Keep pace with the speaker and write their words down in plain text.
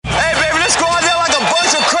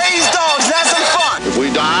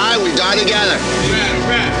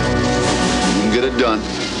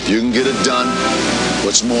You can get it done.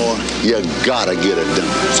 What's more, you gotta get it done.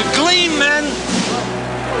 There's a gleam, man.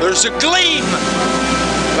 There's a gleam.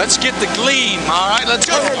 Let's get the gleam, all right? Let's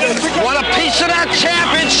go. Want a piece of that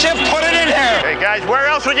championship? Put it in here. Hey, guys, where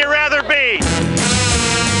else would you rather be?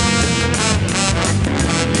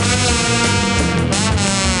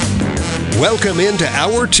 Welcome into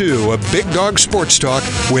Hour 2 of Big Dog Sports Talk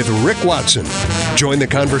with Rick Watson. Join the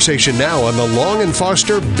conversation now on the Long and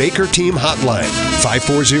Foster Baker Team Hotline,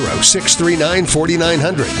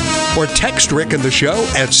 540-639-4900. Or text Rick and the show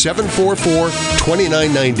at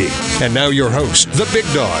 744-2990. And now your host, the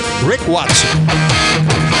Big Dog, Rick Watson.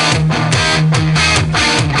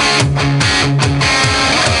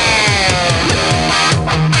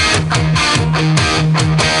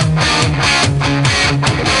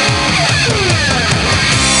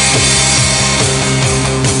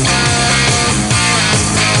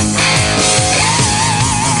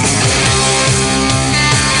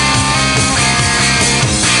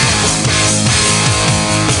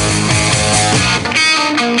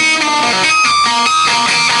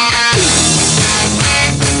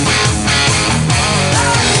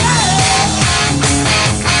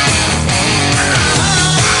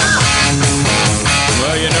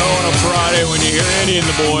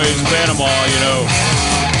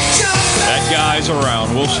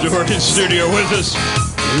 Around. Will Stewart in studio with us.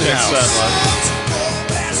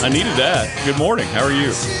 I needed that. Good morning. How are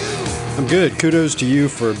you? I'm good. Kudos to you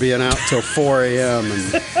for being out till 4 a.m.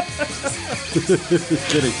 and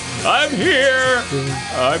kidding. I'm here.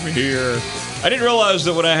 I didn't realize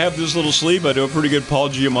that when I have this little sleep, I do a pretty good Paul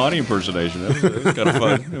Giamatti impersonation. That was kind of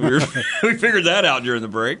fun. We figured that out during the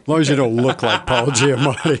break. As long as you don't look like Paul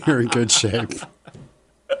Giamatti, you're in good shape.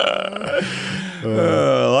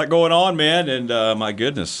 A lot going on, man, and my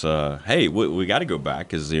goodness. Hey, we got to go back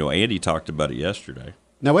because Andy talked about it yesterday.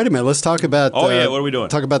 Now wait a minute. Let's talk about. What are we doing?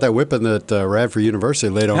 Talk about that whipping that Radford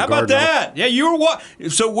University laid on. How about Gardner. that? Yeah, you were what?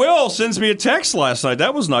 So Will sends me a text last night.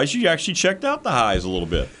 That was nice. You actually checked out the highs a little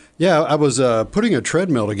bit. Yeah, I was putting a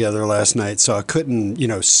treadmill together last night, so I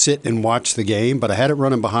couldn't sit and watch the game, but I had it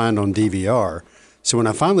running behind on DVR. So when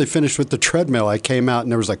I finally finished with the treadmill, I came out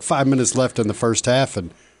and there was like 5 minutes left in the first half,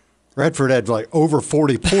 and Radford had like over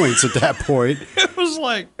 40 points at that point. It was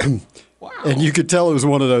like, wow. And you could tell it was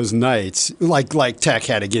one of those nights like Tech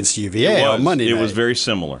had against UVA on Monday night. It was very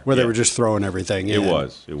similar. Where they were just throwing everything in. It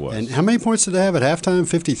was. And how many points did they have at halftime?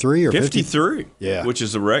 53 or 53? Yeah. Which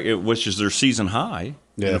is their season high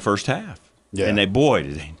in the first half. Yeah. And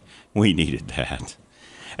we needed that.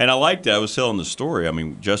 And I liked that. I was telling the story. I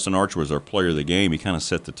mean, Justin Archer was our player of the game. He kind of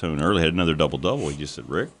set the tone early, had another double-double. He just said,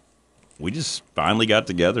 Rick, we just finally got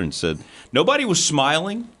together and said, nobody was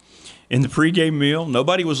smiling in the pregame meal.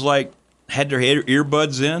 Nobody was had their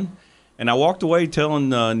earbuds in. And I walked away telling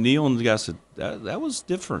Neil and the guy, said, that was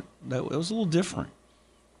different. That was a little different.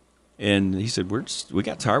 And he said, we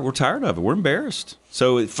got tired. We're tired of it. We're embarrassed.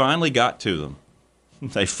 So it finally got to them.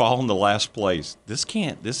 They fall in the last place.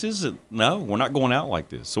 No, we're not going out like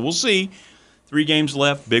this. So we'll see. 3 games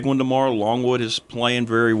left. Big one tomorrow. Longwood is playing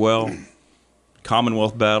very well.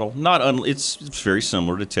 Commonwealth battle. It's very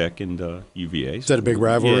similar to Tech and UVA. Is that a big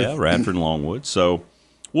rivalry? Yeah, Radford and Longwood. So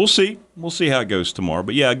we'll see. We'll see how it goes tomorrow.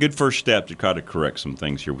 But, yeah, a good first step to try to correct some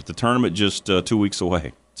things here with the tournament just 2 weeks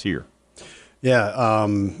away. It's here. Yeah,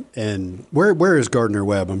 and where is Gardner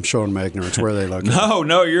Webb? I'm showing my ignorance. Where are they located?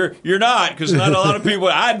 No, you're not, because not a lot of people.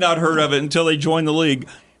 I had not heard of it until they joined the league.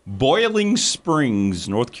 Boiling Springs,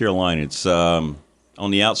 North Carolina. It's on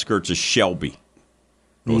the outskirts of Shelby,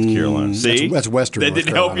 North Carolina. See, that's Western. That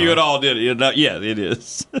didn't help you at all, did it? Yeah, it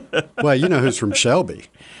is. Well, you know who's from Shelby?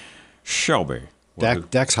 Shelby.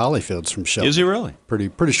 Dax Hollyfield's from Shelby. Is he really?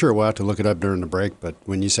 Pretty sure. We'll have to look it up during the break. But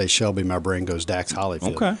when you say Shelby, my brain goes Dax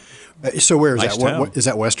Hollyfield. Okay. So where is nice that? What, is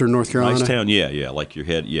that Western North Carolina? Nice town. Yeah. Like your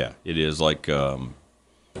head. Yeah, it is. Like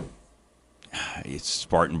it's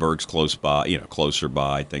Spartanburg's close by. Closer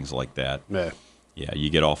by, things like that. Yeah. Yeah, you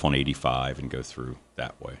get off on 85 and go through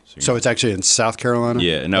that way. So it's actually in South Carolina?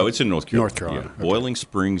 Yeah, no, it's in North Carolina. North Carolina. Yeah. Okay. Boiling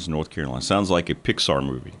Springs, North Carolina. Sounds like a Pixar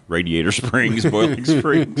movie. Radiator Springs, Boiling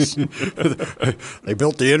Springs. They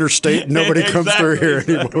built the interstate and nobody comes through here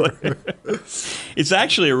anymore. It's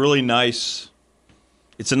actually a really nice –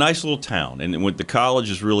 it's a nice little town. And the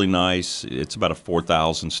college is really nice. It's about a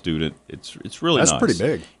 4,000 student. It's really nice. That's pretty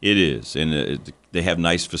big. It is. And they have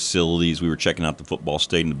nice facilities. We were checking out the football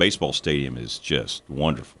stadium. The baseball stadium is just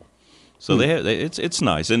wonderful. So it's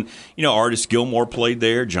nice. And, Artis Gilmore played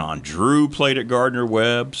there. John Drew played at Gardner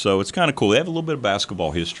Webb. So it's kind of cool. They have a little bit of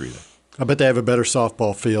basketball history there. I bet they have a better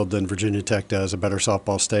softball field than Virginia Tech does, a better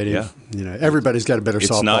softball stadium. Yeah. You know, everybody's got a better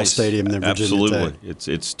softball nice. stadium than Virginia Absolutely. Tech.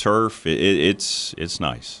 It's turf. It's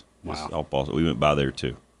nice. Wow. Softball. We went by there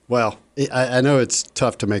too. Well, I know it's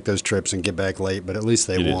tough to make those trips and get back late, but at least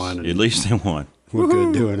they won. At least they won. We're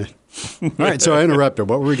good doing it. All right, so I interrupted.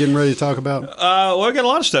 What were we getting ready to talk about? Well, we got a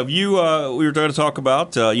lot of stuff. We were going to talk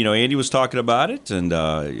about, Andy was talking about it, and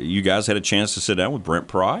you guys had a chance to sit down with Brent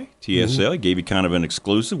Pry, TSL. He gave you kind of an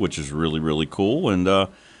exclusive, which is really, really cool. And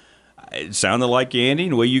it sounded like Andy,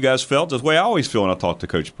 and the way you guys felt, is the way I always feel when I talk to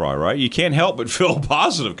Coach Pry, right? You can't help but feel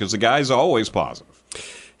positive because the guy's always positive.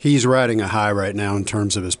 He's riding a high right now in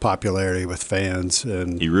terms of his popularity with fans,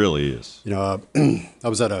 and He really is. you know, I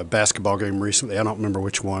was at a basketball game recently. I don't remember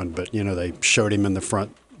which one, but you know, they showed him in the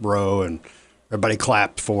front row, and everybody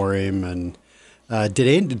clapped for him. And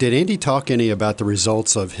did Andy talk any about the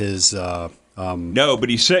results of his? No, but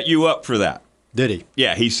he set you up for that. Did he?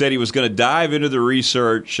 Yeah, he said he was going to dive into the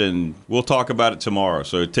research, and we'll talk about it tomorrow.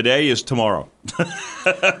 So today is tomorrow. All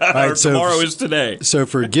right, Tomorrow is today. So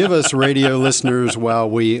forgive us, radio listeners, while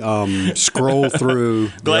we scroll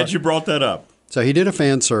through. Glad you brought that up. So he did a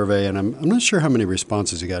fan survey, and I'm not sure how many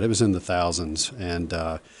responses he got. It was in the thousands. And,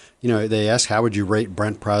 they asked, how would you rate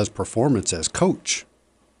Brent Pry's performance as coach?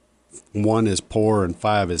 1 is poor and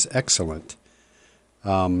 5 is excellent.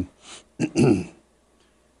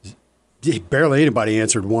 Barely anybody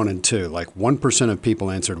answered 1 and 2. Like 1% of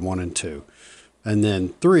people answered 1 and 2. And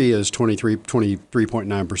then 3 is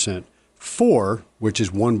 23.9%. 4, which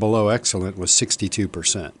is 1 below excellent, was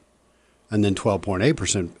 62%. And then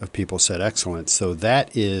 12.8% of people said excellent. So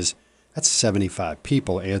that's 75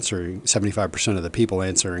 people answering, 75% of the people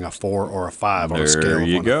answering a 4 or a 5 on a scale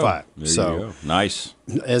of 1 to 5. There you go. Nice.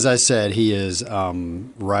 As I said, he is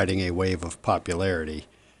riding a wave of popularity.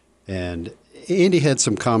 And Andy had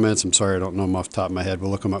some comments. I'm sorry, I don't know them off the top of my head.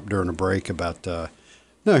 We'll look them up during a break about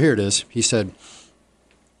no, here it is. He said,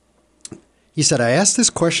 I asked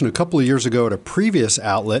this question a couple of years ago at a previous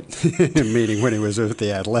outlet, meaning when he was with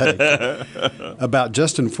The Athletic, about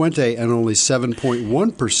Justin Fuente, and only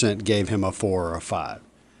 7.1% gave him a 4 or a 5.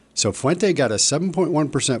 So Fuente got a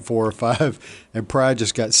 7.1% 4 or 5, and Pry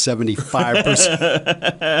just got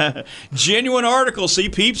 75%. Genuine article. See,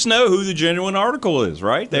 peeps know who the genuine article is,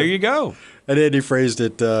 right? There you go. And Andy phrased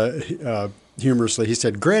it humorously. He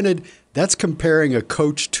said, granted, that's comparing a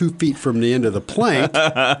coach 2 feet from the end of the plank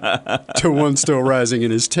to one still rising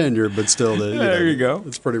in his tenure, but still, There you go.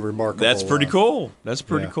 It's pretty remarkable. That's pretty cool. That's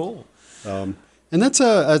pretty cool. And that's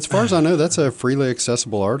as far as I know, that's a freely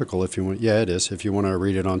accessible article. If you want, yeah, it is. If you want to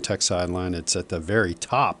read it on Tech Sideline, it's at the very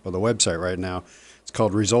top of the website right now. It's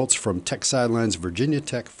called "Results from Tech Sideline's Virginia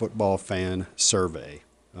Tech Football Fan Survey."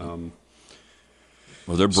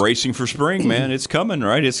 Well, they're bracing for spring, man. It's coming,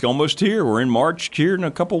 right? It's almost here. We're in March here in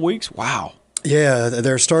a couple weeks. Wow. Yeah,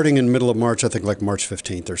 they're starting in the middle of March, I think like March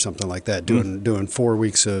 15th or something like that, doing 4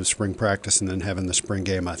 weeks of spring practice and then having the spring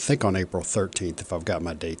game, I think on April 13th, if I've got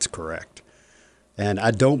my dates correct. And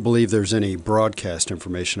I don't believe there's any broadcast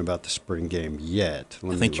information about the spring game yet.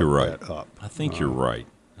 I think you're right. I think you're right.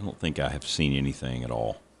 I don't think I have seen anything at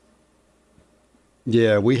all.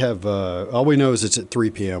 Yeah, we have all we know is it's at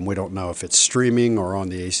 3 p.m. We don't know if it's streaming or on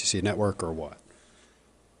the ACC network or what.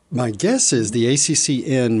 My guess is the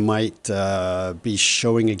ACCN might be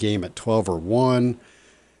showing a game at 12 or 1.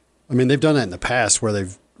 I mean, they've done that in the past where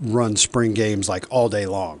they've run spring games like all day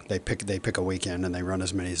long. They pick a weekend and they run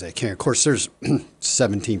as many as they can. Of course, there's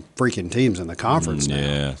 17 freaking teams in the conference now.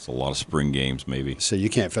 Yeah, it's a lot of spring games maybe. So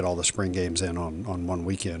you can't fit all the spring games in on one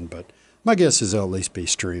weekend. But my guess is they'll at least be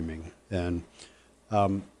streaming. And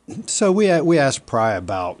so we asked Pry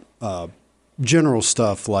about general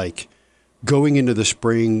stuff like going into the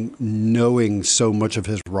spring knowing so much of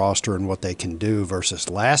his roster and what they can do versus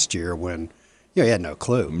last year when he had no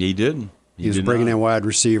clue. He didn't. He was bringing in wide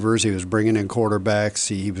receivers. He was bringing in quarterbacks.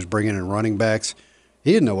 He was bringing in running backs.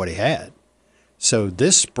 He didn't know what he had. So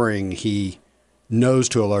this spring he knows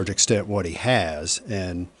to a large extent what he has,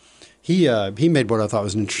 and he made what I thought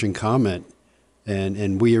was an interesting comment.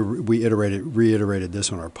 And we reiterated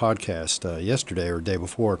this on our podcast yesterday or the day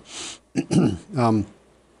before.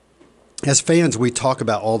 As fans, we talk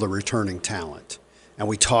about all the returning talent, and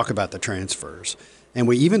we talk about the transfers, and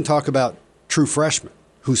we even talk about true freshmen,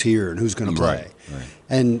 who's here and who's going to play. Right.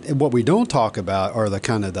 And what we don't talk about are the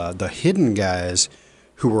kind of the hidden guys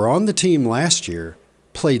who were on the team last year,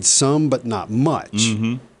 played some but not much.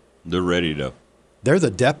 Mm-hmm. They're ready to. They're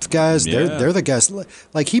the depth guys. Yeah. They're the guys.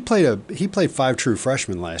 Like he played 5 true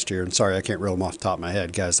freshmen last year. And sorry, I can't reel them off the top of my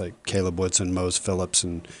head. Guys like Caleb Woodson, Mose Phillips,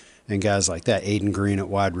 and guys like that. Aiden Green at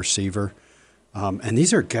wide receiver. And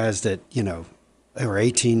these are guys that they were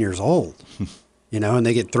 18 years old, and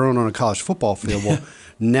they get thrown on a college football field. Well,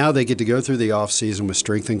 now they get to go through the offseason with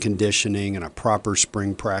strength and conditioning and a proper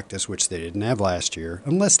spring practice, which they didn't have last year,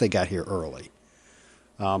 unless they got here early.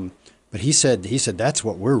 But he said that's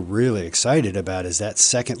what we're really excited about is that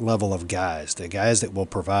second level of guys, the guys that will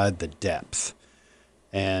provide the depth.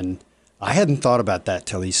 And I hadn't thought about that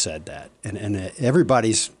till he said that. And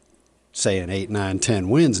everybody's saying 8, 9, 10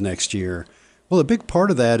 wins next year. Well, a big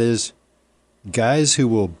part of that is guys who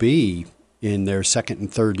will be in their second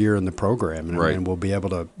and third year in the program and will be able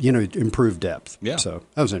to, improve depth. Yeah. So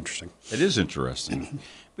that was interesting. It is interesting.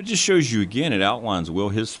 But it just shows you again, it outlines, Will,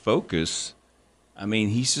 his focus. I mean,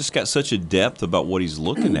 he's just got such a depth about what he's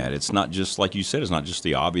looking at. It's not just, like you said, it's not just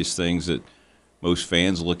the obvious things that most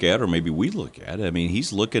fans look at or maybe we look at. I mean,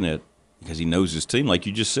 he's looking at, because he knows his team, like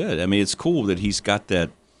you just said. I mean, it's cool that he's got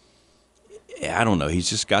that, I don't know, he's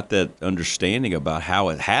just got that understanding about how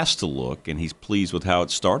it has to look, and he's pleased with how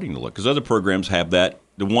it's starting to look. Because other programs have that.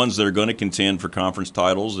 The ones that are going to contend for conference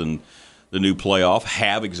titles and the new playoff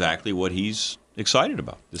have exactly what he's excited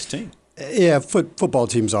about, this team. Yeah, football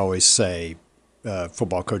teams always say,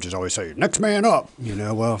 football coaches always say, next man up.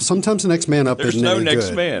 Well, sometimes the next man up isn't any good. There's no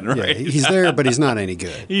next man, right? Yeah, he's there, but he's not any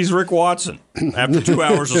good. He's Rick Watson after 2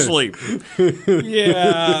 hours of sleep.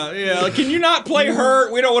 Yeah. Can you not play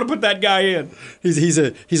hurt? We don't want to put that guy in. He's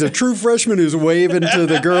a true freshman who's waving to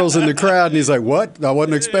the girls in the crowd, and he's like, what? I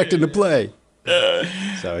wasn't expecting to play.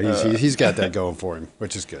 So he's got that going for him,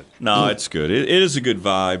 which is good. No, it's good. It is a good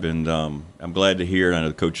vibe, and I'm glad to hear it. I know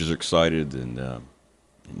the coaches are excited, and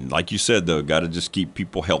like you said, though, got to just keep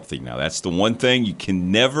people healthy now. That's the one thing you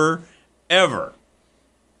can never, ever,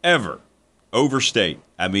 ever overstate.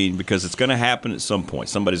 I mean, because it's going to happen at some point.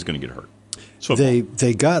 Somebody's going to get hurt.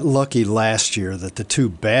 They got lucky last year that the two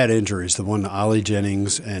bad injuries, the one to Ollie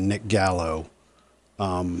Jennings and Nick Gallo,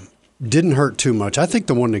 didn't hurt too much. I think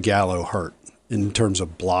the one to Gallo hurt in terms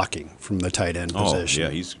of blocking from the tight end position. Oh,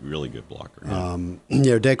 yeah, he's a really good blocker.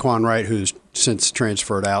 Yeah. Daquan Wright, who's since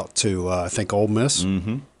transferred out to, I think, Ole Miss.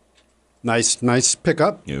 Mm-hmm. Nice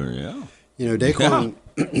pickup. Yeah. Daquan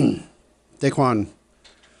Daquan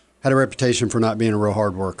had a reputation for not being a real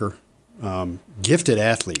hard worker. Gifted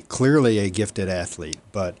athlete, clearly a gifted athlete,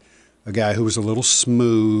 but a guy who was a little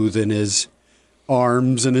smooth in his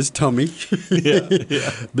arms and his tummy. Yeah.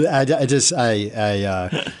 But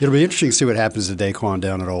it'll be interesting to see what happens to Daquan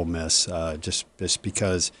down at Ole Miss, just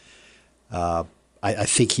because I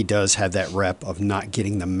think he does have that rep of not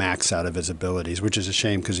getting the max out of his abilities, which is a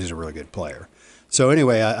shame because he's a really good player. So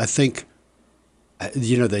anyway, I think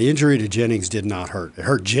the injury to Jennings did not hurt. It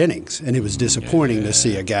hurt Jennings, and it was disappointing to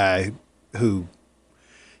see a guy who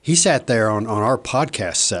he sat there on our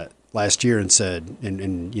podcast set last year and said,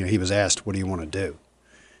 and he was asked, "What do you want to do?"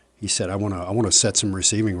 He said, "I want to set some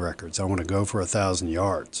receiving records. I want to go for 1,000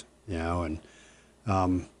 yards." And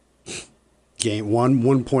game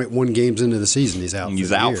 1.1 games into the season, he's out.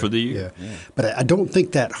 He's out for the year. Yeah. But I don't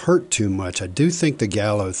think that hurt too much. I do think the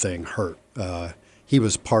Gallo thing hurt. He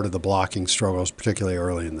was part of the blocking struggles, particularly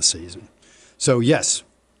early in the season. So yes,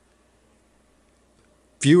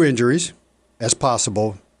 few injuries as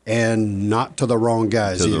possible. And not to the wrong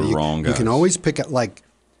guys. You can always pick up, like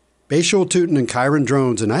Bashul Tootin and Kyron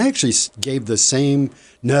Drones. And I actually gave the same.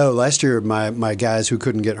 No, last year my guys who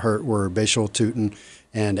couldn't get hurt were Bashul Tootin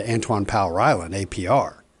and Antoine Powell-Ryland,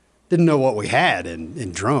 APR. Didn't know what we had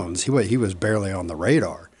in Drones. He was barely on the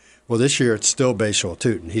radar. Well, this year it's still Bashul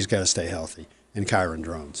Tootin. He's got to stay healthy. And Kyron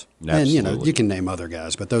Drones. Absolutely. And, you can name other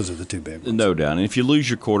guys, but those are the two big ones. No doubt. And if you lose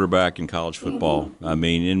your quarterback in college football, I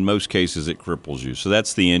mean, in most cases it cripples you. So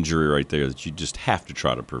that's the injury right there that you just have to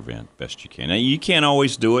try to prevent best you can. Now, you can't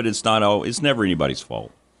always do it. It's never anybody's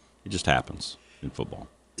fault. It just happens in football.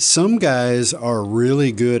 Some guys are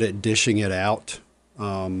really good at dishing it out,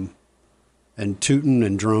 and Tootin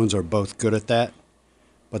and Drones are both good at that.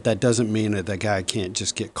 But that doesn't mean that guy can't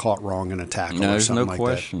just get caught wrong in a tackle or something like that.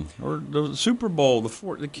 No question. Or the Super Bowl,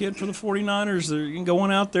 the kid for the 49ers, they're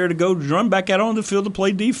going out there to go run back out on the field to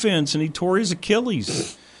play defense, and he tore his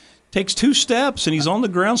Achilles. Takes 2 steps, and he's on the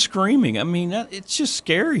ground screaming. I mean, it's just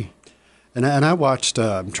scary. And I watched,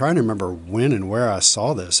 I'm trying to remember when and where I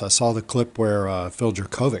saw this. I saw the clip where Phil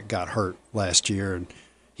Jurkovec got hurt last year, and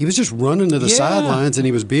he was just running to the sidelines, and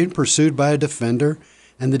he was being pursued by a defender,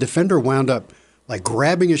 and the defender wound up like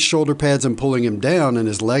grabbing his shoulder pads and pulling him down, and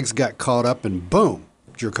his legs got caught up, and boom,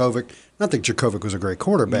 Jurkovec. Not that Jurkovec was a great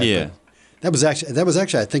quarterback. Yeah, but that was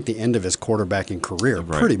actually I think the end of his quarterbacking career,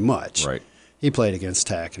 pretty much. Right. He played against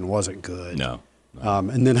Tech and wasn't good. No.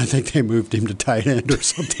 And then I think they moved him to tight end or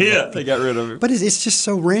something. Yeah, they got rid of him. But it's just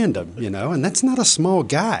so random, and that's not a small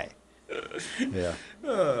guy. Yeah.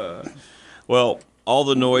 Well, Well, all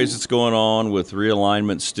the noise that's going on with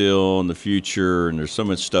realignment still in the future, and there's so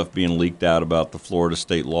much stuff being leaked out about the Florida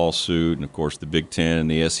State lawsuit, and, of course, the Big Ten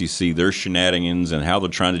and the SEC, their shenanigans and how they're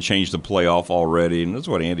trying to change the playoff already. And that's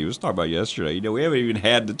what Andy was talking about yesterday. We haven't even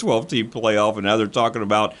had the 12-team playoff, and now they're talking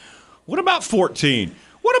about, what about 14?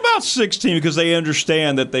 What about 16? Because they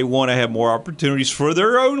understand that they want to have more opportunities for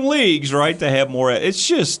their own leagues, right, to have more. It's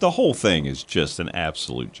just, the whole thing is just an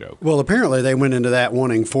absolute joke. Well, apparently they went into that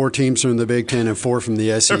wanting 4 teams from the Big Ten and 4 from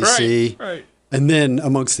the SEC. Right. And then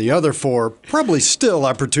amongst the other 4, probably still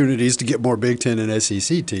opportunities to get more Big Ten and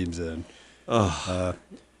SEC teams in.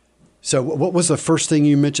 So what was the first thing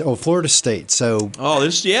you mentioned? Oh, Florida State. So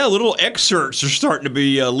little excerpts are starting to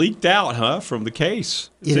be leaked out, from the case.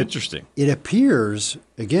 It's interesting. It appears,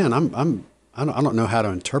 again, I don't know how to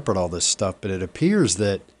interpret all this stuff, but it appears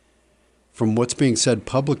that from what's being said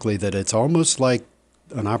publicly that it's almost like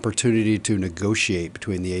an opportunity to negotiate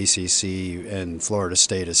between the ACC and Florida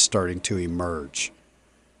State is starting to emerge.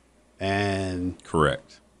 And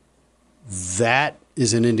correct. That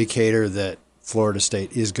is an indicator that Florida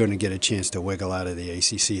State is going to get a chance to wiggle out of the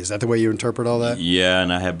ACC. Is that the way you interpret all that? Yeah,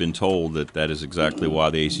 and I have been told that is exactly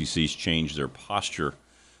why the ACC's changed their posture.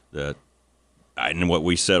 And what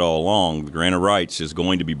we said all along, the grant of rights is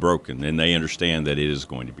going to be broken, and they understand that it is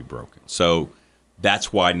going to be broken. So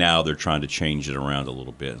that's why now they're trying to change it around a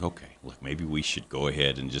little bit. Okay, look, maybe we should go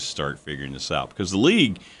ahead and just start figuring this out, because the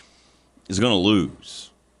league is going to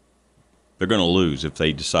lose. They're going to lose if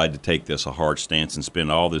they decide to take this a hard stance and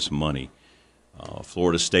spend all this money.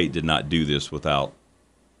 Florida State did not do this without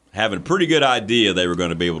having a pretty good idea they were going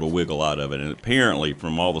to be able to wiggle out of it. And apparently,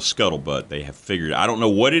 from all the scuttlebutt, they have figured. I don't know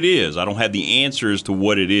what it is. I don't have the answers to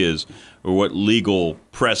what it is or what legal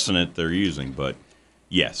precedent they're using. But,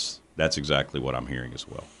 yes, that's exactly what I'm hearing as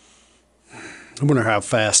well. I wonder how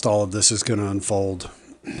fast all of this is going to unfold.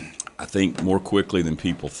 I think more quickly than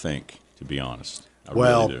people think, to be honest. I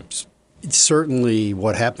really do. Certainly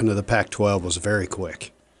what happened to the Pac-12 was very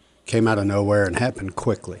quick. Came out of nowhere and happened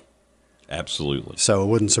quickly. Absolutely. So it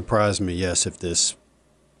wouldn't surprise me, yes, if this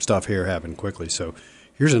stuff here happened quickly. So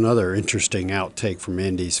here's another interesting outtake from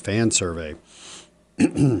Andy's fan survey.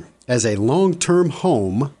 As a long-term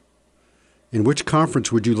home, in which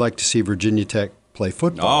conference would you like to see Virginia Tech play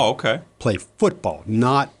football? Oh, okay. Play football,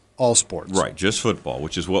 not all sports. Right, just football,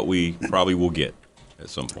 which is what we probably will get at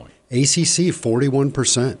some point. ACC,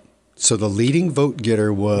 41%. So the leading vote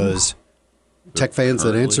getter was Tech fans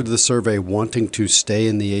that answered the survey wanting to stay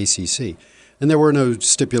in the ACC. And there were no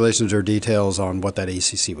stipulations or details on what that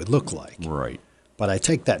ACC would look like. Right. But I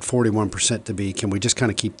take that 41% to be, can we just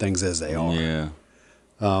kind of keep things as they are? Yeah.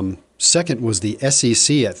 Second was the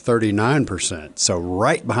SEC at 39%. So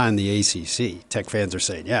right behind the ACC. Tech fans are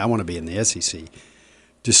saying, yeah, I want to be in the SEC.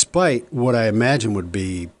 Despite what I imagine would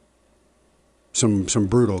be some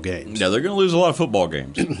brutal games. Now, they're going to lose a lot of football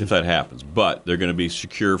games if that happens, but they're going to be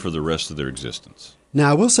secure for the rest of their existence. Now,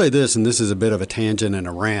 I will say this, and this is a bit of a tangent and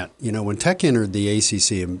a rant. You know, when Tech entered the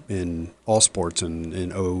ACC in all sports in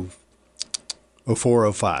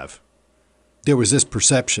 04, 05, there was this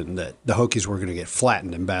perception that the Hokies were going to get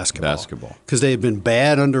flattened in basketball. Because they had been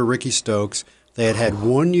bad under Ricky Stokes. They had had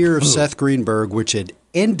 1 year of Seth Greenberg, which had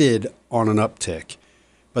ended on an uptick.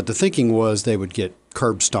 But the thinking was they would get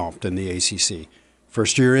curb stomped in the ACC.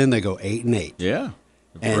 First year in, they go 8-8. Yeah.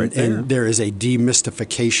 And there is a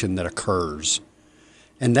demystification that occurs.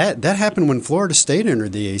 And that happened when Florida State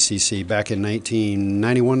entered the ACC back in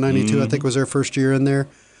 1991, 92, I think was their first year in there.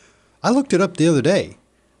 I looked it up the other day.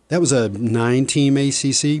 That was a 9-team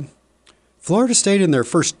ACC. Florida State in their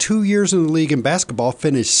first 2 years in the league in basketball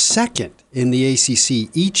finished second in the ACC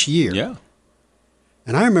each year. Yeah.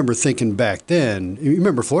 And I remember thinking back then, you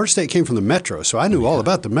remember Florida State came from the Metro, so I knew all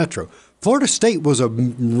about the Metro. Florida State was a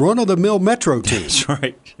run-of-the-mill Metro team.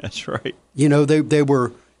 That's right. You know, they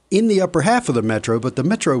were in the upper half of the Metro, but the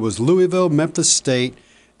Metro was Louisville, Memphis State,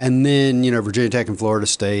 and then, you know, Virginia Tech and Florida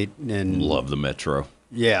State. And love the Metro.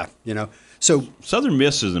 Yeah, you know. So Southern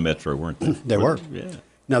Miss is the Metro, weren't they? They were. Yeah.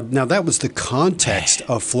 Now that was the context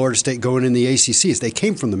of Florida State going in the ACC, is they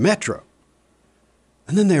came from the Metro.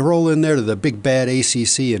 And then they roll in there to the big bad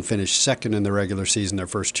ACC and finish second in the regular season their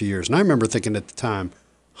first 2 years. And I remember thinking at the time,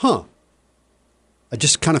 I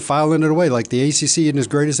just kind of filing it away like the ACC isn't as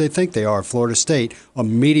great as they think they are. Florida State, a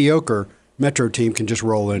mediocre Metro team, can just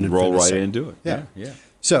roll in and roll right second. in and do it. Yeah.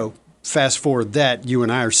 So fast forward that, you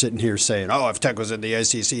and I are sitting here saying, if Tech was in the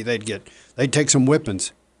SEC, they'd take some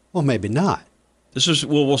whippings. Well, maybe not.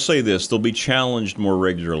 We'll say this: they'll be challenged more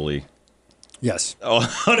regularly. Yes. On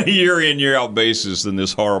a year-in, year-out basis than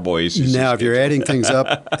this horrible ACC. Now, if you're adding things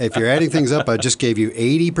up, I just gave you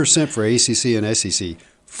 80% for ACC and SEC,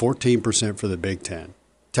 14% for the Big Ten.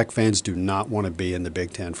 Tech fans do not want to be in the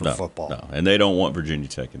Big Ten for football. No, and they don't want Virginia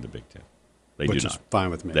Tech in the Big Ten. They Which do is not. fine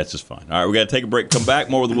with me. That's just fine. All right, we got to take a break. Come back.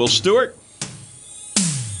 More with Will Stewart.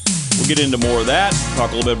 We'll get into more of that.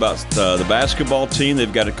 Talk a little bit about the basketball team.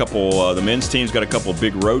 They've got a couple. The men's team's got a couple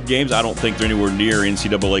big road games. I don't think they're anywhere near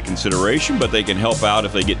NCAA consideration, but they can help out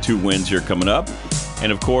if they get 2 wins here coming up.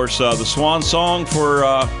 And of course, the swan song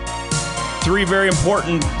for 3 very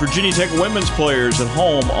important Virginia Tech women's players at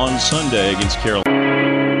home on Sunday against Carolina.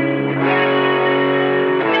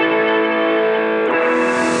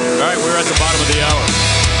 All right, we're at the bottom of the hour.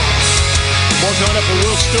 More coming up with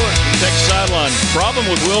Will Stewart from Tech Sideline. Problem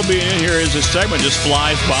with Will being in here is this segment just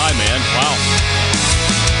flies by, man. Wow.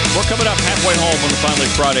 We're coming up halfway home on the Finally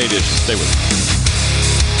Friday edition. Stay with us.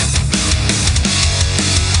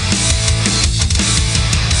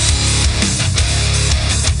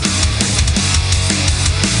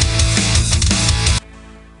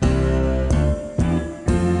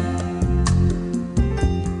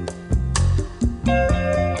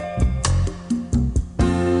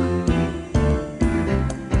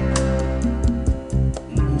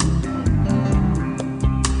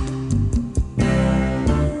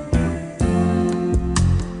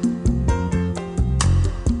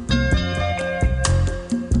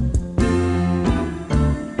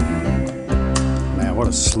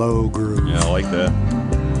 Slow groove. Yeah, I like that.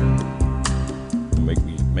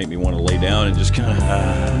 Make me want to lay down and just kind of.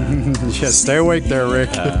 Yeah, stay awake there,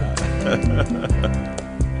 Rick. By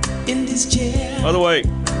the way,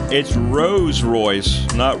 it's Rolls Royce,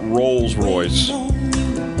 not Rolls Royce. 9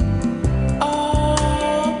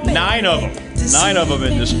 of them. 9 of them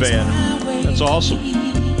in this band. That's awesome.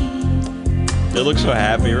 They look so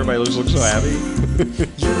happy. Everybody looks so happy.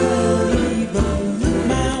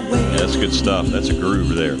 That's good stuff. That's a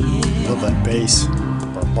groove there. Love that bass.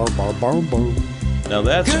 Now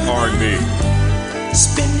that's R&B.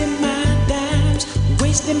 Spending my dimes,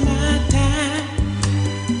 wasting my time,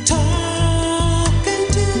 talking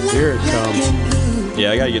till Here it comes.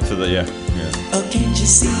 Yeah, I gotta get to the Oh, can't you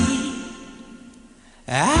see?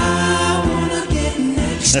 I wanna get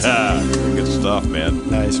next to you. Good stuff, man.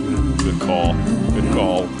 Nice, man. Good call. Good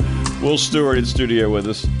call. Will Stewart in studio with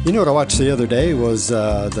us. You know what I watched the other day was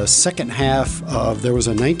the second half of, there was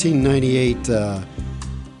a 1998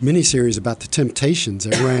 miniseries about the Temptations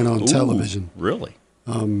that ran on television. Really?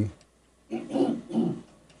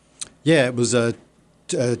 Yeah, it was a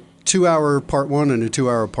 2-hour part 1 and a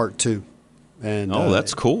 2-hour part 2. And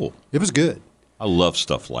that's cool. It was good. I love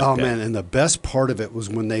stuff like that. Oh, man, and the best part of it was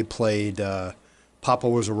when they played Papa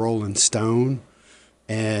Was a Rolling Stone,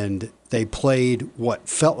 and they played what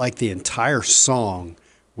felt like the entire song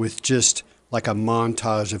with just like a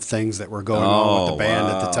montage of things that were going on with the band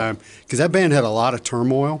at the time. Because that band had a lot of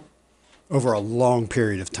turmoil over a long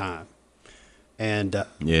period of time. And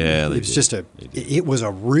it was just it was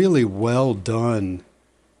a really well done,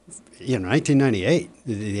 1998.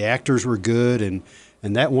 The actors were good, and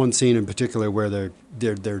that one scene in particular where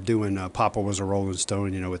they're doing Papa Was a Rolling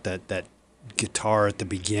Stone, with that guitar at the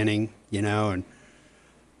beginning, and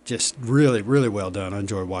just really, really well done. I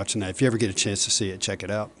enjoyed watching that. If you ever get a chance to see it, check it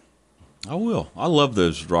out. I will. I love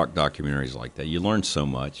those rock documentaries like that. You learn so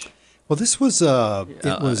much. Well, this was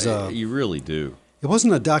you really do. It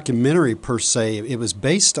wasn't a documentary per se. It was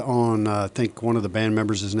based on I think one of the band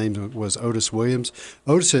members. His name was Otis Williams.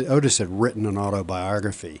 Otis had written an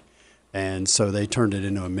autobiography, and so they turned it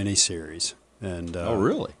into a miniseries. And oh,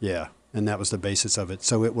 really? Yeah, and that was the basis of it.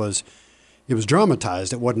 So it was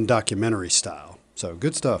dramatized. It wasn't documentary style. So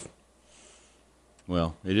good stuff.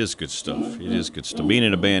 Well, it is good stuff. It is good stuff. Being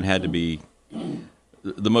in a band had to be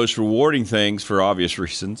the most rewarding things for obvious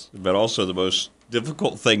reasons, but also the most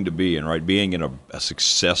difficult thing to be in, right? Being in a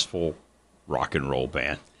successful rock and roll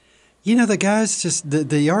band. The guys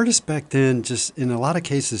the artists back then just in a lot of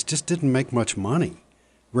cases just didn't make much money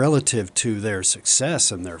relative to their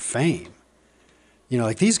success and their fame.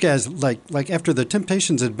 Like these guys, like after the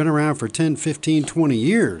Temptations had been around for 10, 15, 20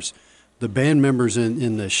 years, the band members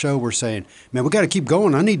in the show were saying, man, we got to keep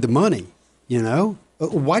going. I need the money,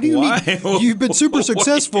 Why do you need? You've been super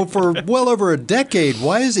successful for well over a decade.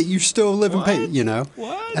 Why is it you still live and pay?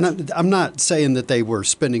 What? And I'm not saying that they were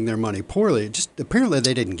spending their money poorly. Just apparently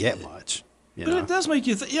they didn't get much. But it does make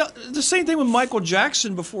you think. The same thing with Michael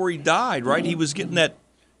Jackson before he died, right? He was getting that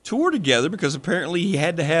tour together because apparently he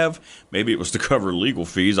had to have, maybe it was to cover legal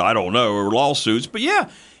fees, I don't know, or lawsuits. But yeah,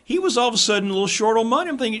 he was all of a sudden a little short on money.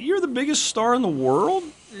 I'm thinking, you're the biggest star in the world.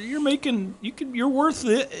 You're worth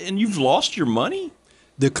it, and you've lost your money.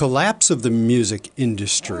 The collapse of the music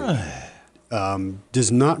industry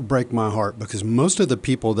does not break my heart because most of the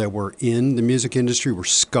people that were in the music industry were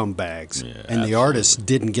scumbags, and absolutely. the artists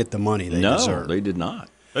didn't get the money they deserved. No, they did not.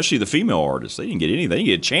 Especially the female artists. They didn't get anything. They didn't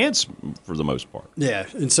get a chance for the most part. Yeah,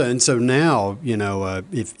 and so now,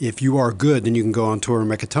 if you are good, then you can go on tour and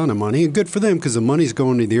make a ton of money, and good for them because the money's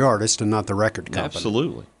going to the artist and not the record company.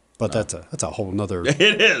 Absolutely. But that's a whole nother.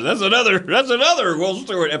 It is. That's another Will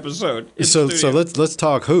Stewart episode. So let's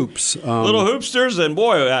talk hoops. Little hoopsters, and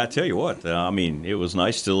boy, I tell you what. It was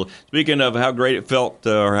nice to. Speaking of how great it felt,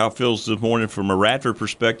 or how it feels this morning from a Radford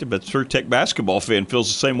perspective, but sure, Tech basketball fan feels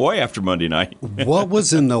the same way after Monday night. What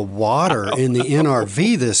was in the water in the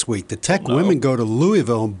NRV this week? The Tech women go to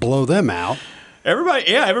Louisville and blow them out.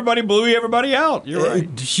 Everybody blew everybody out. You're right.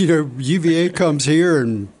 UVA comes here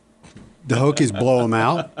and the Hokies blow them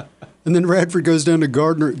out. And then Radford goes down to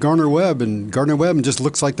Gardner Webb, and Gardner Webb just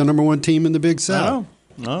looks like the number one team in the Big South.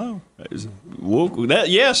 No.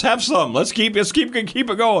 Yes, have some. Let's keep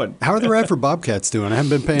it going. How are the Radford Bobcats doing? I haven't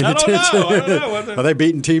been paying attention. I don't know. Are they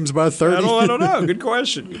beating teams by 30? I don't know. Good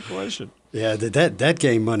question. Yeah, that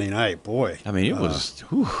game Monday night, boy. I mean, it was.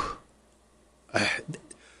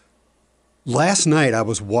 Last night I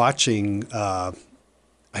was watching.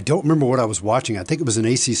 I don't remember what I was watching. I think it was an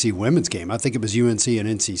ACC women's game. I think it was UNC and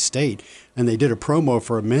NC State, and they did a promo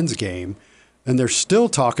for a men's game, and they're still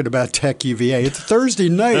talking about Tech UVA. It's Thursday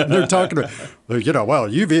night, and they're talking about,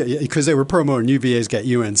 UVA, because they were promoting UVA's got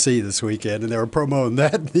UNC this weekend, and they were promoting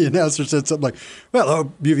that, and the announcer said something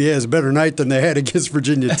like, UVA has a better night than they had against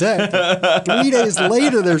Virginia Tech. 3 days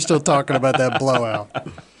later, they're still talking about that blowout.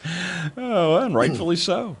 Oh, and rightfully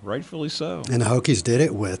so. Rightfully so. And the Hokies did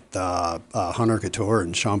it with Hunter Couture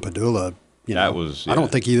and Sean Padula. I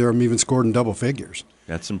don't think either of them even scored in double figures.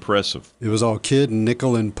 That's impressive. It was all Kidd and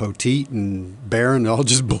Nickel and Poteet and Barron all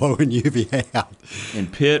just blowing UVA out.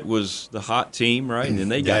 And Pitt was the hot team, right? And then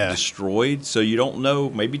they got destroyed. So you don't know.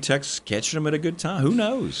 Maybe Tech's catching them at a good time. Who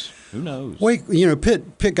knows? Wake,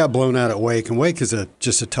 Pitt got blown out at Wake, and Wake is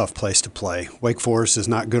just a tough place to play. Wake Forest is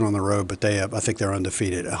not good on the road, but I think they're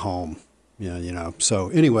undefeated at home. So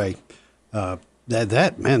anyway,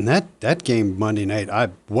 that game Monday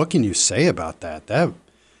night. What can you say about that?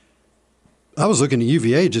 I was looking at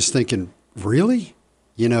UVA just thinking, really?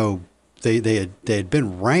 They had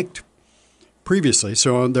been ranked previously,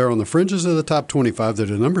 so they're on the fringes of the top 25. They're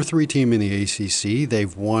the number 3 team in the ACC.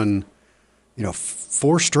 They've won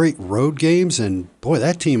 4 straight road games, and boy,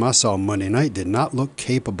 that team I saw Monday night did not look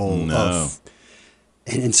capable of.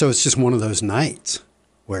 And so it's just one of those nights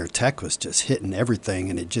where Tech was just hitting everything,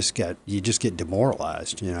 and you just get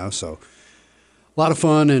demoralized, So a lot of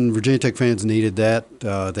fun, and Virginia Tech fans needed that.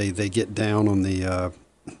 They get down on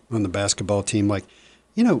the basketball team,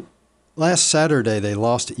 last Saturday they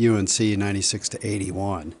lost at UNC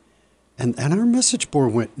 96-81, and our message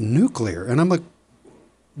board went nuclear, and I'm like,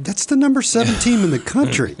 that's the number 7 team in the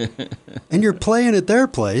country, and you're playing at their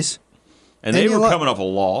place. And they were coming off a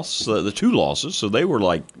loss, the 2 losses, so they were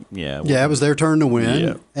like, it was their turn to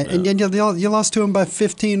win. And you lost to them by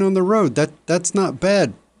 15 on the road. That's not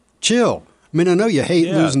bad. Chill. I mean, I know you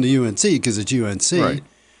hate losing to UNC because it's UNC, right.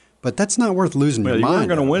 But that's not worth losing your mind. You weren't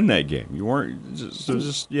going to win that game. You weren't.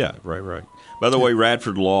 Right. By the way,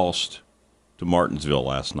 Radford lost to Martinsville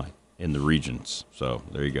last night in the regions. So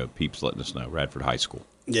there you go. Peeps letting us know. Radford High School.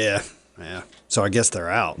 Yeah. So I guess they're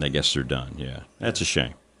out. I guess they're done. Yeah, that's a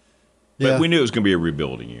shame. But we knew it was going to be a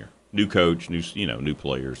rebuilding year. New coach, new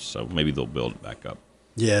players. So maybe they'll build it back up.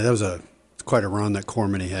 Yeah, that was quite a run that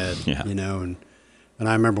Cormany had. Yeah. And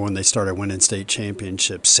I remember when they started winning state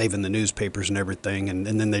championships, saving the newspapers and everything, and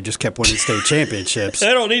then they just kept winning state championships.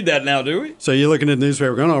 They don't need that now, do we? So you're looking at the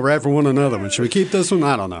newspaper going, Radford won another one. Should we keep this one?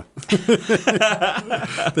 I don't know.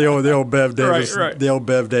 the old Bev Davis, right. The old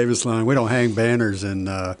Bev Davis line. We don't hang banners in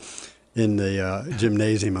the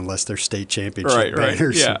gymnasium unless they're state championship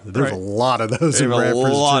banners. Yeah, There's a lot of those in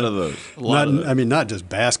Radford. A lot of those. I mean, not just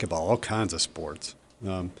basketball, all kinds of sports.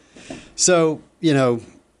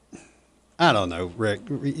 I don't know, Rick.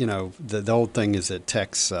 The old thing is that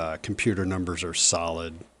Tech's computer numbers are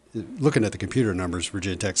solid. Looking at the computer numbers,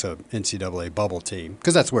 Virginia Tech's a NCAA bubble team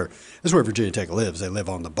because that's where Virginia Tech lives. They live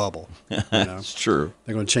on the bubble. It's true.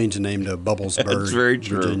 They're going to change the name to Bubblesburg, That's very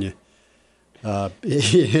true. Virginia.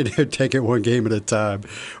 Take it one game at a time.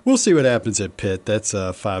 We'll see what happens at Pitt. That's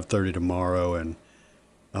 5:30 tomorrow,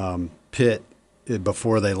 and Pitt.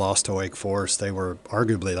 Before they lost to Wake Forest, they were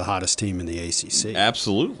arguably the hottest team in the ACC.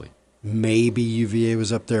 Absolutely. Maybe UVA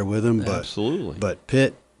was up there with them, but absolutely. But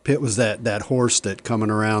Pitt was that horse that coming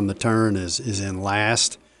around the turn is in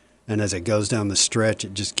last, and as it goes down the stretch,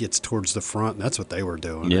 it just gets towards the front. And that's what they were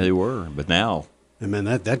doing. Yeah, they were. But now, and man,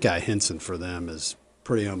 that guy Henson for them is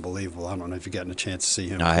pretty unbelievable. I don't know if you've gotten a chance to see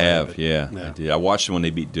him. I play, have, but, yeah, I did. I watched him when they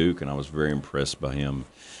beat Duke, and I was very impressed by him.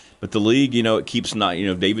 But the league, it keeps not.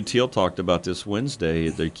 David Teal talked about this Wednesday.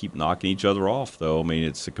 They keep knocking each other off, though. I mean,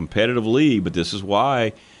 it's a competitive league, but this is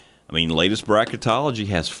why. I mean, latest bracketology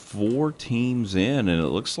has 4 teams in, and it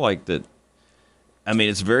looks like that. I mean,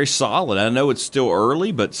 it's very solid. I know it's still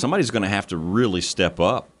early, but somebody's going to have to really step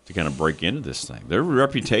up to kind of break into this thing. Their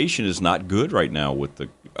reputation is not good right now with the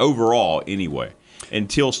overall, anyway. And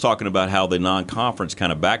Teal's talking about how the non-conference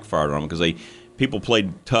kind of backfired on them because people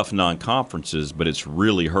played tough non-conferences, but it's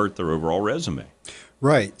really hurt their overall resume.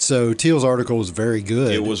 Right. So Teal's article was very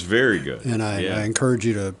good. It was very good. And I encourage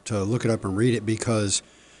you to look it up and read it because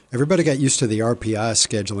everybody got used to the RPI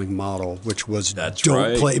scheduling model, which was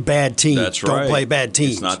don't play bad teams. That's right. Don't play bad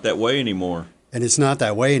teams. It's not that way anymore. And it's not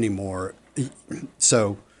that way anymore.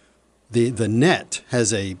 So the net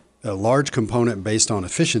has a large component based on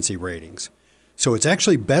efficiency ratings. So it's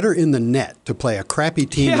actually better in the net to play a crappy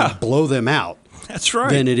team and blow them out. That's right.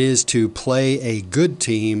 Than it is to play a good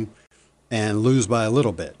team and lose by a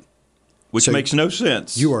little bit. Which makes no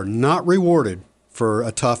sense. You are not rewarded for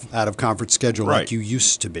a tough out-of-conference schedule like you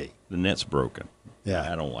used to be. The net's broken.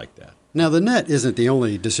 Yeah. I don't like that. Now, the net isn't the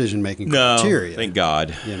only decision-making criteria. No, thank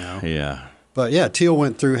God. Yeah. But, yeah, Teal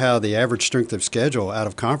went through how the average strength of schedule out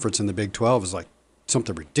of conference in the Big 12 is like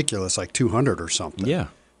something ridiculous, like 200 or something. Yeah.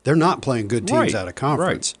 They're not playing good teams out of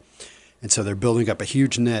conference. Right. And so they're building up a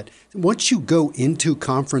huge net. Once you go into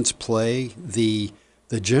conference play, the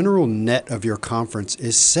general net of your conference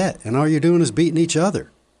is set, and all you're doing is beating each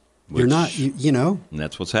other. You're not, And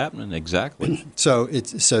that's what's happening, exactly. So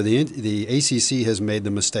the ACC has made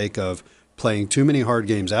the mistake of playing too many hard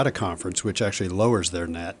games out of conference, which actually lowers their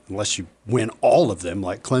net unless you win all of them,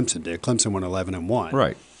 like Clemson did. Clemson went 11-1.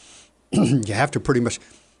 Right. You have to pretty much.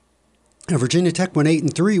 Now, Virginia Tech went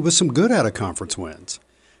 8-3 with some good out of conference wins,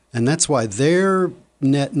 and that's why their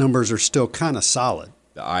net numbers are still kind of solid.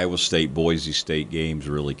 The Iowa State, Boise State games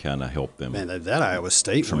really kind of helped them. Man, that Iowa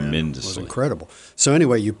State tremendously win was incredible. So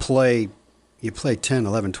anyway, you play 10,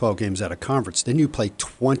 11, 12 games out of conference, then you play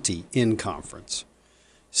 20 in conference.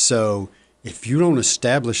 So if you don't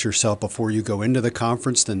establish yourself before you go into the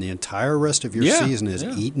conference, then the entire rest of your season is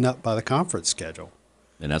eaten up by the conference schedule.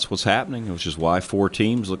 And that's what's happening, which is why 4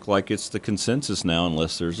 teams look like it's the consensus now,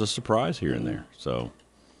 unless there's a surprise here and there. So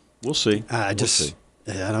we'll see. I don't see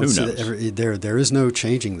knows? There is no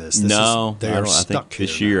changing this. I stuck think here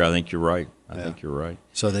this year. I think you're right. I think you're right.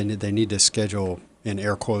 So they need to schedule, in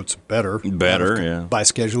air quotes, better, by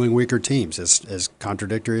scheduling weaker teams, as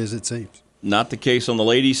contradictory as it seems. Not the case on the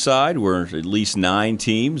ladies' side, where at least 9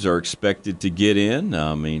 teams are expected to get in.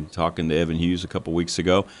 I mean, talking to Evan Hughes a couple weeks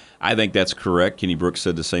ago, I think that's correct. Kenny Brooks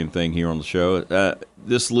said the same thing here on the show.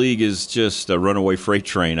 This league is just a runaway freight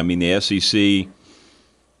train. I mean, the SEC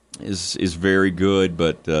is very good,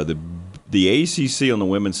 but the ACC on the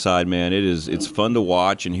women's side, man, it's fun to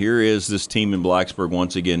watch. And here is this team in Blacksburg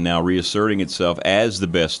once again now reasserting itself as the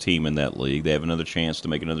best team in that league. They have another chance to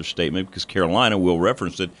make another statement because Carolina, Will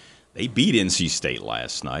referenced it, they beat NC State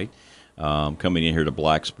last night, coming in here to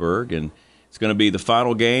Blacksburg. And it's going to be the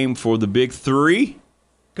final game for the Big Three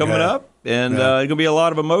coming up. And it's going to be a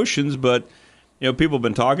lot of emotions, but people have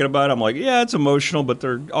been talking about it. I'm like, yeah, it's emotional, but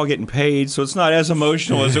they're all getting paid, so it's not as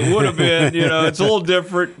emotional as it would have been. It's a little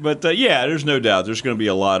different, but there's no doubt there's going to be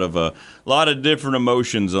a lot of different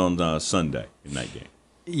emotions on Sunday in that game.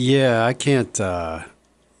 Yeah, I can't.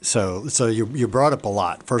 So you brought up a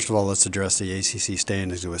lot. First of all, let's address the ACC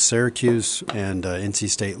standings with Syracuse and NC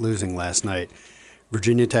State losing last night.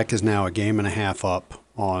 Virginia Tech is now a game and a half up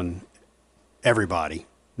on everybody.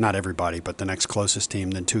 Not everybody, but the next closest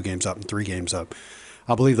team, then 2 games up and 3 games up.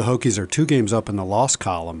 I believe the Hokies are 2 games up in the loss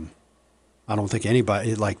column. I don't think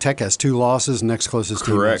anybody, like Tech has 2 losses, next closest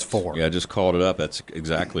team has 4. Yeah, I just called it up. That's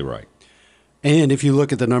exactly right. And if you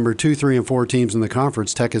look at the number 2, 3, and 4 teams in the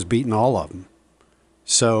conference, Tech has beaten all of them.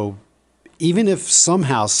 So even if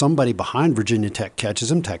somehow somebody behind Virginia Tech catches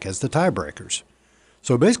them, Tech has the tiebreakers.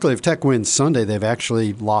 So basically, if Tech wins Sunday, they've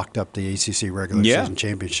actually locked up the ACC regular season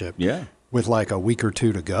championship. Yeah. With like a week or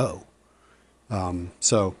 2 to go.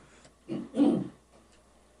 So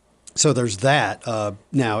there's that.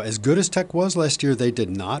 Now, as good as Tech was last year, they did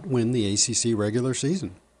not win the ACC regular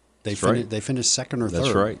season. They finished second or third.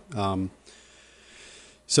 That's right.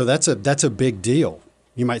 So that's a big deal.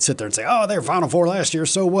 You might sit there and say, oh, they were Final Four last year,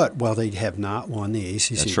 so what? Well, they have not won the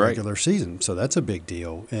ACC regular season, so that's a big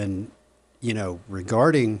deal. And,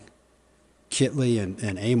 regarding Kitley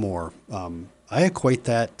and Amor, I equate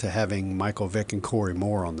that to having Michael Vick and Corey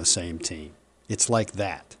Moore on the same team. It's like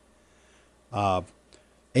that.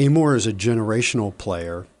 Amor is a generational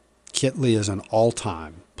player. Kitley is an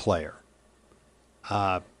all-time player.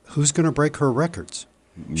 Who's going to break her records?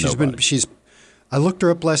 Nobody. I looked her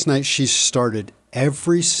up last night. She's started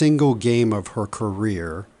every single game of her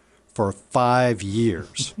career for 5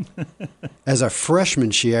 years. As a freshman,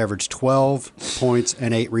 she averaged 12 points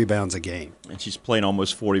and 8 rebounds a game. And she's playing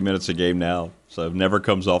almost 40 minutes a game now, so never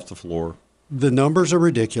comes off the floor. The numbers are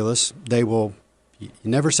ridiculous. They will you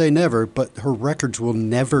never say never, but her records will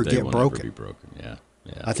never get broken. Never be broken. Yeah.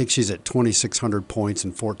 I think she's at 2,600 points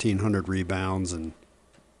and 1,400 rebounds, and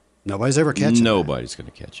nobody's ever catching Nobody's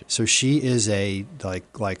going to catch it. So she is a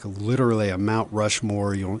like literally a Mount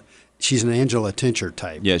Rushmore. She's an Angela Tincher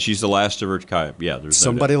type. Yeah, she's the last of her kind. Yeah, there's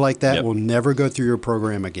somebody no doubt. like that Yep. will never go through your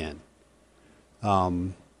program again.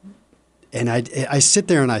 And I sit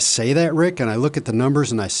there and I say that, Rick, and I look at the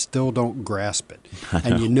numbers and I still don't grasp it.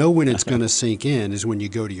 And you know when it's going to sink in is when you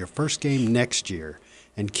go to your first game next year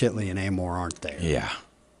and Kitley and Amor aren't there. Yeah.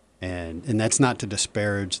 And that's not to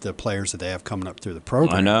disparage the players that they have coming up through the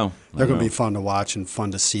program. I know. They're going to be fun to watch and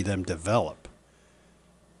fun to see them develop.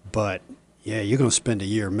 But, yeah, you're going to spend a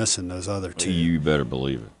year missing those other two. You better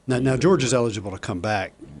believe it. Now George is eligible to come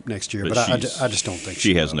back next year, but I just don't think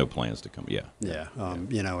she has no plans to come. Yeah. Yeah.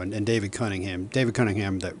 And David Cunningham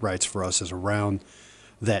that writes for us is around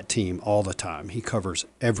that team all the time. He covers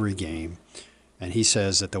every game. And he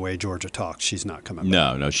says that the way Georgia talks, she's not coming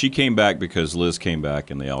back. No. She came back because Liz came back,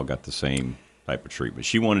 and they all got the same type of treatment.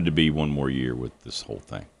 She wanted to be one more year with this whole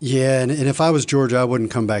thing. Yeah, and if I was Georgia, I wouldn't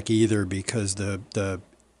come back either because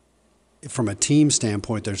from a team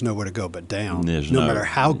standpoint, there's nowhere to go but down. No matter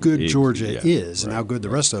how good Georgia is and how good the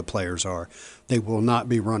rest of the players are, they will not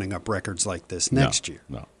be running up records like this next year.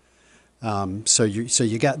 No. So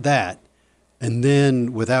you got that. And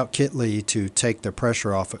then without Kitley to take the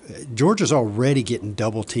pressure off, Georgia's already getting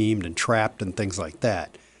double teamed and trapped and things like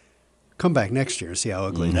that. Come back next year and see how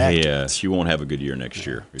ugly that gets. Yeah, she won't have a good year next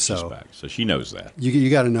year if she's back. So she knows that.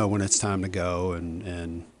 You got to know when it's time to go,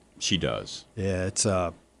 and she does. Yeah, it's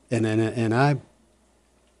and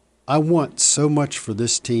I want so much for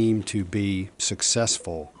this team to be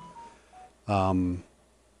successful,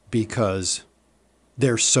 because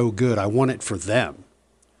they're so good. I want it for them.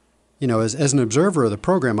 As an observer of the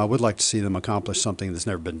program, I would like to see them accomplish something that's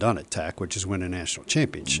never been done at Tech, which is win a national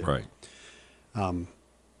championship. Right.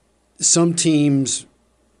 Some teams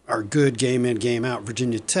are good game in, game out.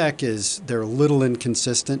 Virginia Tech they're a little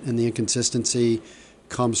inconsistent, and the inconsistency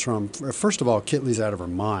comes from, first of all, Kitley's out of her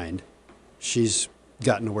mind. She's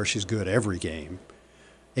gotten to where she's good every game.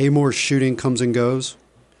 Amor's shooting comes and goes.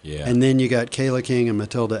 Yeah. And then you got Kayla King and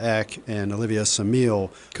Matilda Eck and Olivia Samil.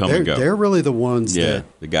 Come and go. They're really the ones that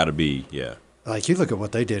they got to be, like you look at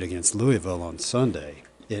what they did against Louisville on Sunday,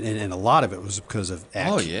 and a lot of it was because of Eck.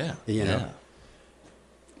 Oh, yeah. know.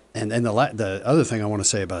 And the other thing I want to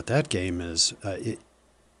say about that game is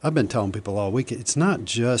I've been telling people all week, it's not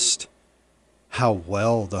just how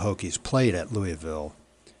well the Hokies played at Louisville.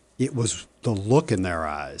 It was the look in their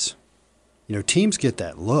eyes. Teams get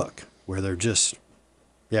that look where they're just,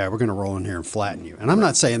 we're going to roll in here and flatten you. And I'm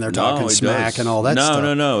not saying they're talking smack and all that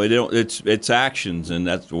stuff. No. It's actions, and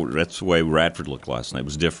that's the way Radford looked last night. It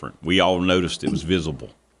was different. We all noticed it was visible.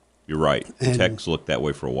 You're right. Tech's looked that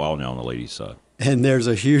way for a while now on the ladies' side. And there's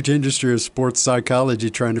a huge industry of sports psychology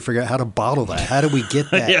trying to figure out how to bottle that. How do we get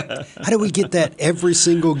that? How do we get that every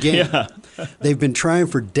single game? Yeah. They've been trying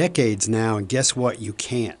for decades now, and guess what? You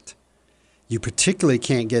can't. You particularly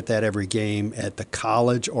can't get that every game at the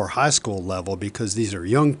college or high school level because these are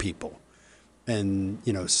young people. And,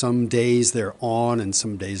 some days they're on and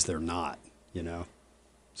some days they're not,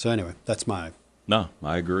 So anyway, that's my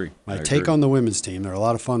I agree. Take on the women's team. They're a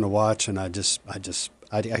lot of fun to watch, and I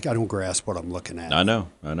don't grasp what I'm looking at. I know,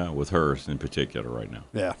 with her in particular right now.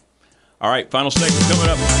 Yeah. All right, final segment coming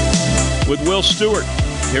up with Will Stewart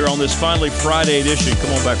here on this Finally Friday edition.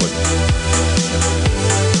 Come on back with me.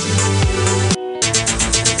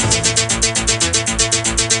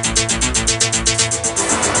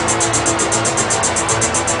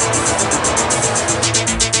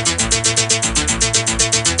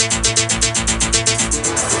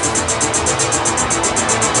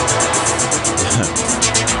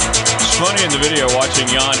 Funny in the video watching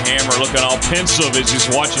Jan Hammer looking all pensive as he's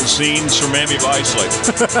watching scenes from Miami Vice.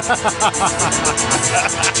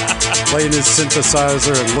 Playing his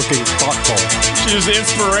synthesizer and looking thoughtful. She's the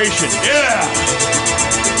inspiration. Yeah.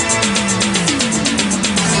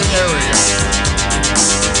 There we go.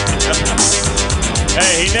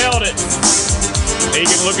 Hey, he nailed it. He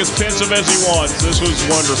can look as pensive as he wants. This was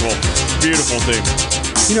wonderful. Beautiful thing.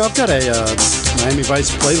 I've got a Miami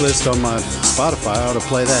Vice playlist on my Spotify. I ought to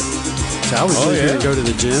play that. I was going to go to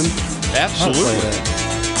the gym. Absolutely.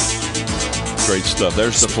 Great stuff.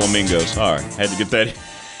 There's the Flamingos. All right, had to get that.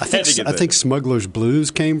 I think Smuggler's Blues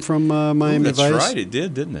came from Miami That's Vice. That's right, it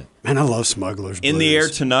did, didn't it? Man, I love Smuggler's Blues. In the Air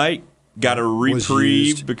Tonight got a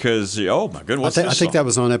reprieve because, oh my goodness, I think that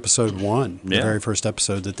was on episode 1, the Yeah. very first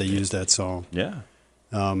episode that they used that song. Yeah.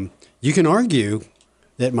 You can argue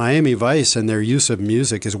that Miami Vice and their use of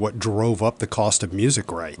music is what drove up the cost of music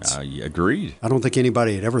rights. Agreed. I don't think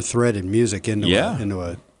anybody had ever threaded music into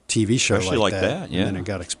a TV show Especially like that, yeah. And then it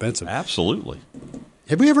got expensive. Absolutely.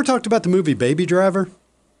 Have we ever talked about the movie Baby Driver?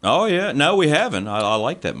 Oh yeah, no, we haven't. I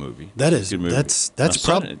like that movie. That is a good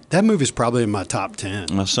movie. That movie's probably in my top 10.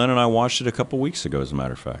 My son and I watched it a couple weeks ago, as a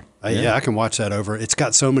matter of fact. Yeah, I can watch that over. It's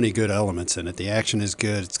got so many good elements in it. The action is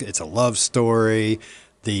good. It's a love story.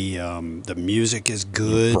 The music is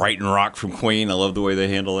good. Brighton Rock from Queen. I love the way they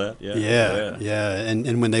handle that. Yeah.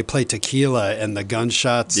 And when they play Tequila and the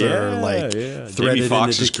gunshots are like threaded Jamie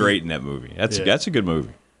Foxx into is great in that movie. That's a good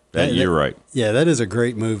movie. You're right. Yeah, that is a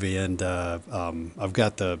great movie, and I've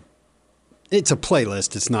got it's a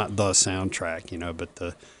playlist. It's not the soundtrack, but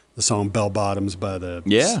the song "Bell Bottoms" by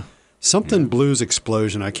the something Blues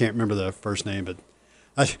Explosion. I can't remember the first name, but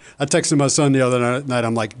I texted my son the other night.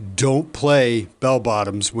 I'm like, don't play Bell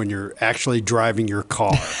Bottoms when you're actually driving your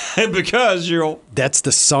car. Because that's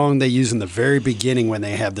the song they use in the very beginning when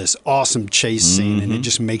they have this awesome chase scene, and it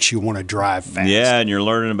just makes you want to drive fast. Yeah, and you're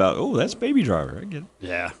learning about, that's Baby Driver. I get it.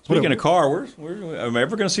 Yeah. Speaking of car, am I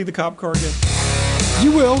ever going to see the cop car again?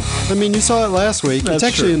 You will. I mean, you saw it last week. That's it's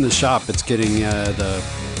actually true. in the shop. It's getting the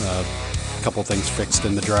couple things fixed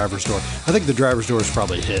in the driver's door. I think the driver's door is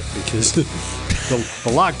probably hit because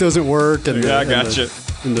the lock doesn't work, and I gotcha.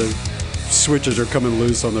 And the switches are coming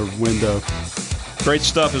loose on the window. Great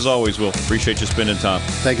stuff as always, Will. Appreciate you spending time.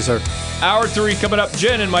 Thank you, sir. Hour 3 coming up.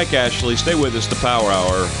 Jen and Mike Ashley. Stay with us. The Power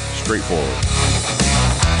Hour. Straightforward.